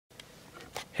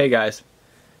Hey guys,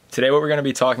 today what we're going to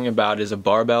be talking about is a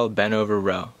barbell bent over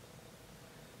row.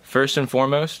 First and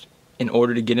foremost, in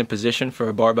order to get in position for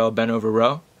a barbell bent over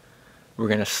row, we're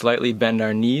going to slightly bend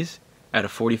our knees at a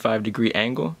 45-degree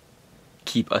angle,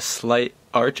 keep a slight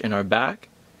arch in our back,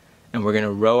 and we're going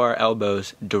to row our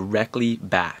elbows directly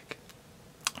back.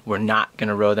 We're not going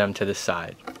to row them to the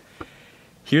side.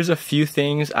 Here's a few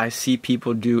things I see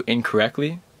people do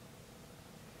incorrectly.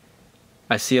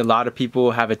 I see a lot of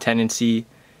people have a tendency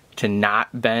to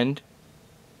not bend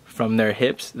from their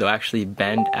hips. They'll actually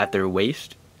bend at their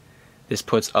waist. This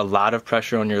puts a lot of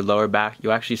pressure on your lower back.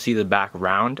 You'll actually see the back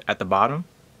round at the bottom.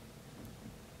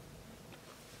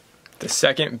 The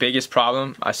second biggest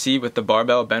problem I see with the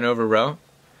barbell bent over row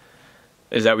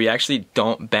is that we actually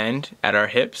don't bend at our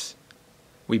hips.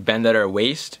 We bend at our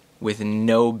waist with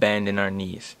no bend in our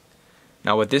knees.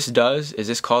 Now what this does is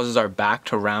this causes our back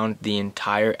to round the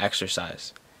entire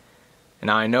exercise.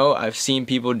 Now I know I've seen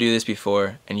people do this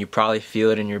before and you probably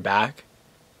feel it in your back.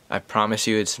 I promise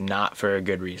you it's not for a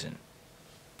good reason.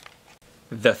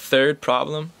 The third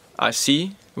problem I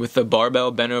see with the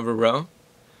barbell bent over row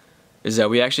is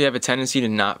that we actually have a tendency to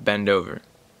not bend over.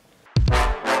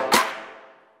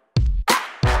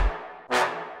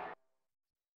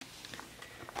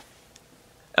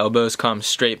 Elbows come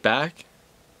straight back,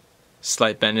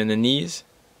 slight bend in the knees,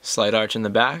 slight arch in the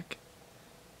back,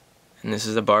 and this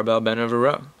is a barbell bent over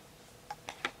row.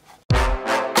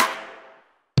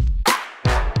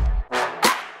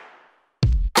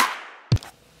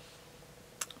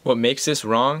 What makes this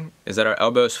wrong is that our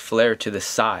elbows flare to the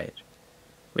side.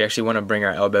 We actually want to bring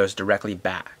our elbows directly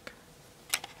back.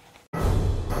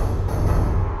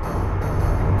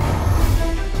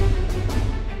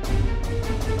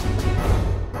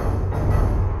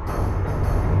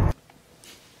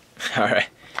 Alright,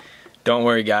 don't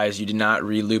worry guys, you did not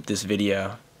re-loop this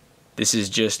video. This is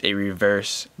just a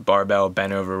reverse barbell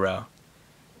bent over row.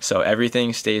 So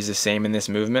everything stays the same in this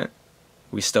movement.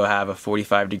 We still have a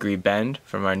 45-degree bend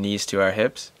from our knees to our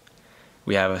hips.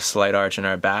 We have a slight arch in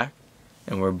our back,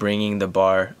 and we're bringing the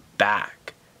bar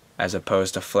back as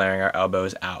opposed to flaring our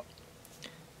elbows out.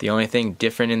 The only thing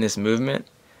different in this movement,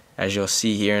 as you'll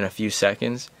see here in a few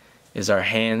seconds, is our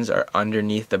hands are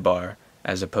underneath the bar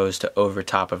as opposed to over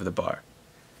top of the bar.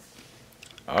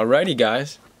 Alrighty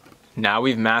guys, now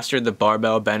we've mastered the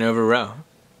barbell bent over row.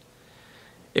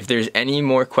 If there's any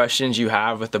more questions you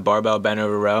have with the barbell bent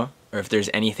over row, or if there's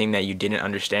anything that you didn't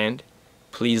understand,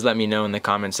 please let me know in the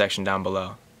comment section down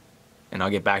below, and I'll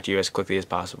get back to you as quickly as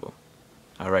possible.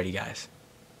 Alrighty guys,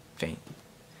 faint.